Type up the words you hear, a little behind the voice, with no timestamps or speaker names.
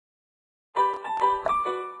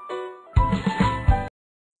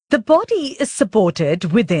The body is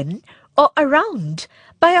supported within or around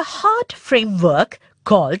by a hard framework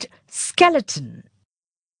called skeleton.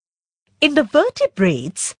 In the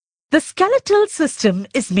vertebrates, the skeletal system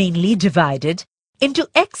is mainly divided into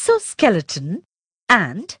exoskeleton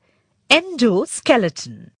and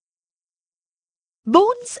endoskeleton.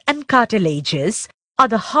 Bones and cartilages are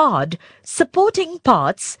the hard, supporting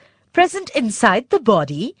parts present inside the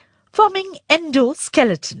body, forming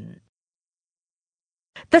endoskeleton.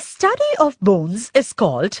 The study of bones is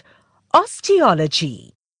called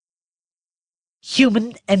osteology.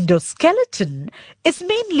 Human endoskeleton is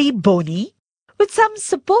mainly bony with some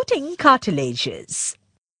supporting cartilages.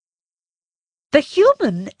 The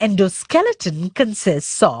human endoskeleton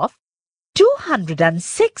consists of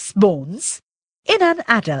 206 bones in an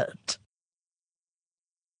adult.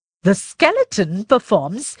 The skeleton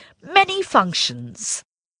performs many functions.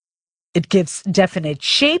 It gives definite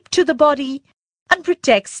shape to the body and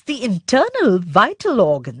protects the internal vital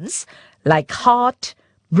organs like heart,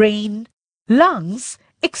 brain, lungs,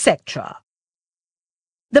 etc.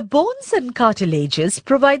 The bones and cartilages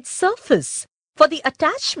provide surface for the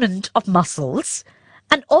attachment of muscles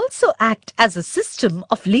and also act as a system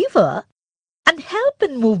of lever and help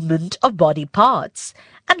in movement of body parts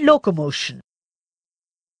and locomotion.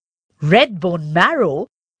 Red bone marrow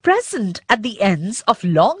present at the ends of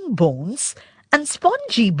long bones and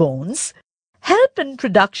spongy bones help in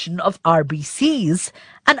production of RBCs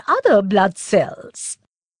and other blood cells.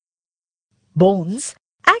 Bones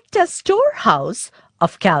act as storehouse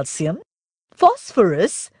of calcium,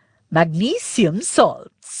 phosphorus, magnesium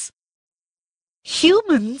salts.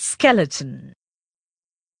 Human skeleton.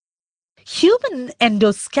 Human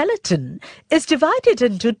endoskeleton is divided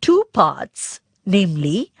into two parts,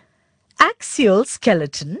 namely axial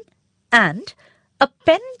skeleton and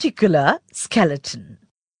appendicular skeleton.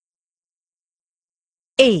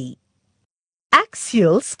 A.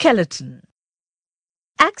 Axial skeleton.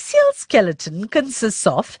 Axial skeleton consists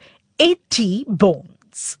of 80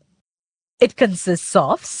 bones. It consists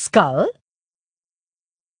of skull,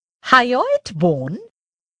 hyoid bone,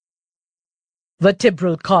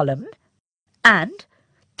 vertebral column, and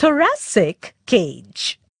thoracic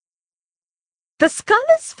cage. The skull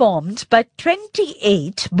is formed by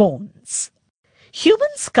 28 bones.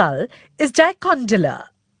 Human skull is dicondylar.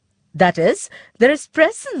 That is, there is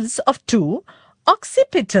presence of two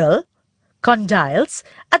occipital condyles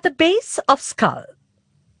at the base of skull.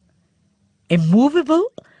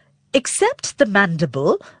 Immovable, except the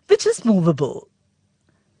mandible, which is movable.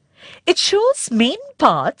 It shows main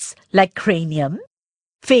parts like cranium,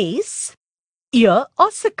 face, ear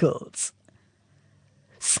ossicles.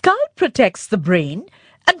 Skull protects the brain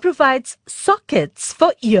and provides sockets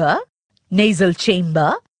for ear, nasal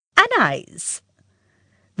chamber, and eyes.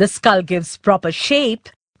 The skull gives proper shape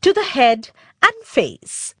to the head and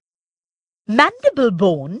face. Mandible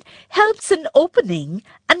bone helps in opening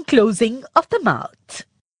and closing of the mouth.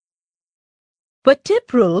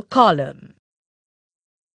 Vertebral column.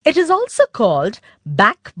 It is also called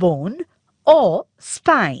backbone or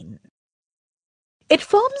spine. It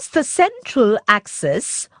forms the central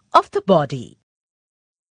axis of the body.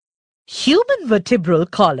 Human vertebral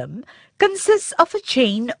column consists of a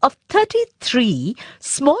chain of 33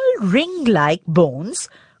 small ring-like bones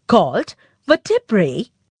called vertebrae.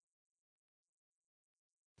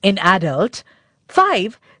 In adult,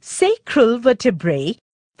 5 sacral vertebrae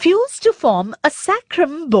fuse to form a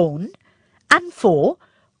sacrum bone and 4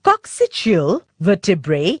 coccygeal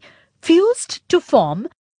vertebrae fused to form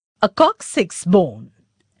a coccyx bone.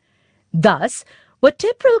 Thus,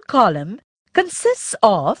 vertebral column consists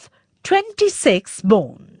of 26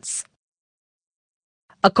 bones.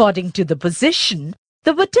 According to the position,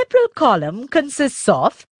 the vertebral column consists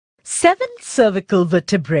of 7 cervical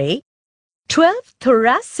vertebrae, 12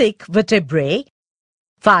 thoracic vertebrae,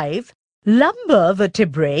 5 lumbar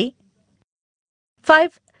vertebrae,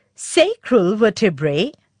 5 sacral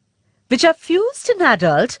vertebrae, which are fused in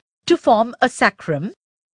adult to form a sacrum,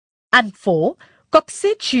 and 4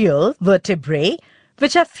 coccygeal vertebrae,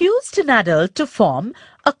 which are fused in adult to form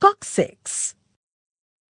a coccyx.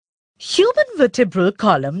 Human vertebral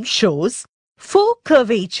column shows 4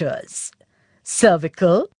 curvatures: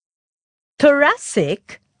 cervical,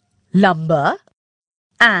 thoracic, lumbar,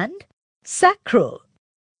 and sacral.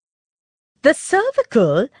 The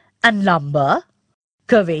cervical and lumbar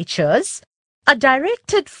curvatures are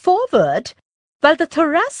directed forward, while the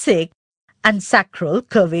thoracic and sacral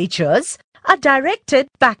curvatures are directed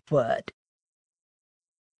backward.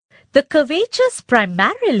 The curvatures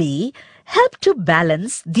primarily help to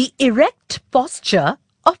balance the erect posture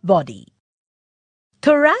of body.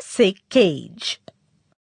 Thoracic cage.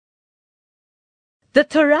 The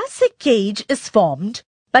thoracic cage is formed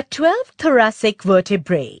by 12 thoracic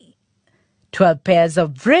vertebrae, 12 pairs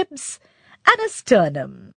of ribs, and a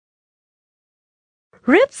sternum.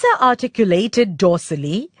 Ribs are articulated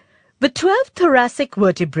dorsally with 12 thoracic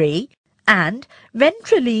vertebrae and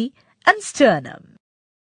ventrally and sternum.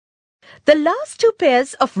 The last two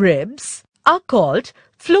pairs of ribs are called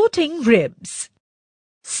floating ribs.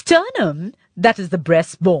 Sternum, that is the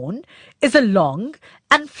breastbone, is a long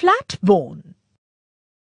and flat bone.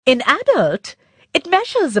 In adult, it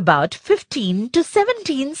measures about 15 to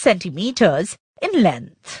 17 centimeters in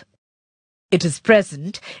length. It is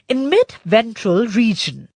present in mid-ventral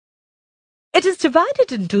region. It is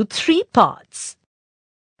divided into three parts: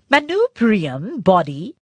 manubrium,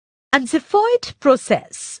 body, and xiphoid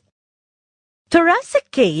process. Thoracic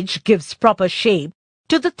cage gives proper shape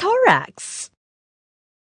to the thorax.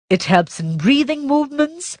 It helps in breathing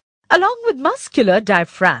movements along with muscular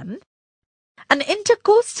diaphragm and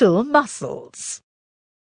intercostal muscles.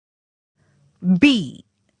 B.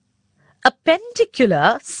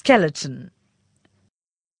 Appendicular skeleton.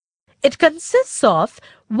 It consists of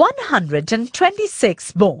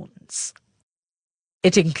 126 bones.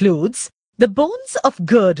 It includes the bones of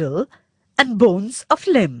girdle and bones of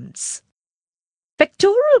limbs.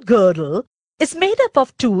 Pectoral girdle is made up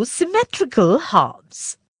of two symmetrical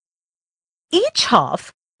halves. Each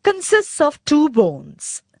half consists of two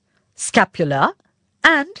bones, scapula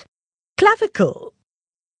and clavicle.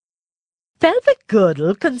 Pelvic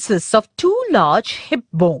girdle consists of two large hip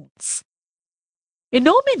bones,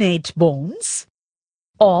 innominate bones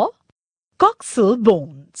or coxal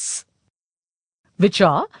bones, which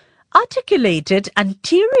are articulated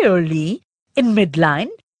anteriorly in midline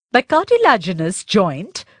by cartilaginous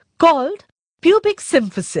joint called pubic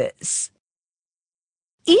symphysis.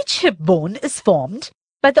 Each hip bone is formed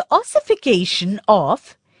by the ossification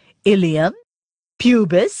of ilium,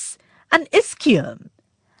 pubis, and ischium,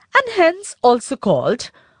 and hence also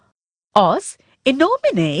called os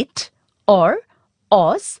innominate or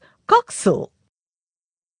os coxal.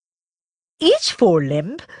 Each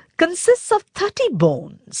forelimb consists of 30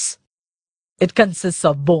 bones. It consists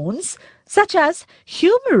of bones such as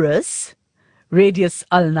humerus, radius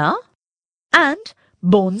ulna, and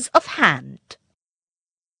bones of hand.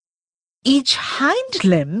 Each hind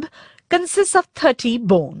limb consists of 30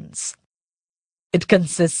 bones. It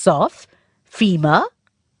consists of femur,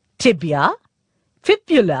 tibia,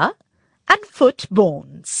 fibula, and foot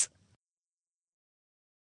bones.